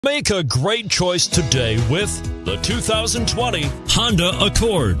Make a great choice today with the 2020 Honda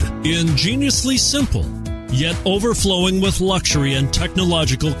Accord. Ingeniously simple, yet overflowing with luxury and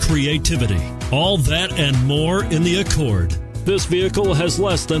technological creativity. All that and more in the Accord. This vehicle has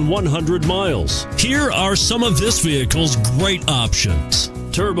less than 100 miles. Here are some of this vehicle's great options: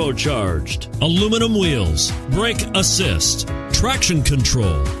 turbocharged, aluminum wheels, brake assist, traction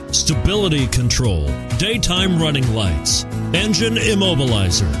control, stability control, daytime running lights, engine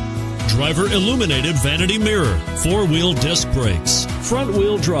immobilizer, driver illuminated vanity mirror, four-wheel disc brakes,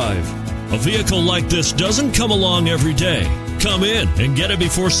 front-wheel drive. A vehicle like this doesn't come along every day. Come in and get it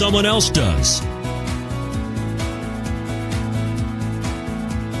before someone else does.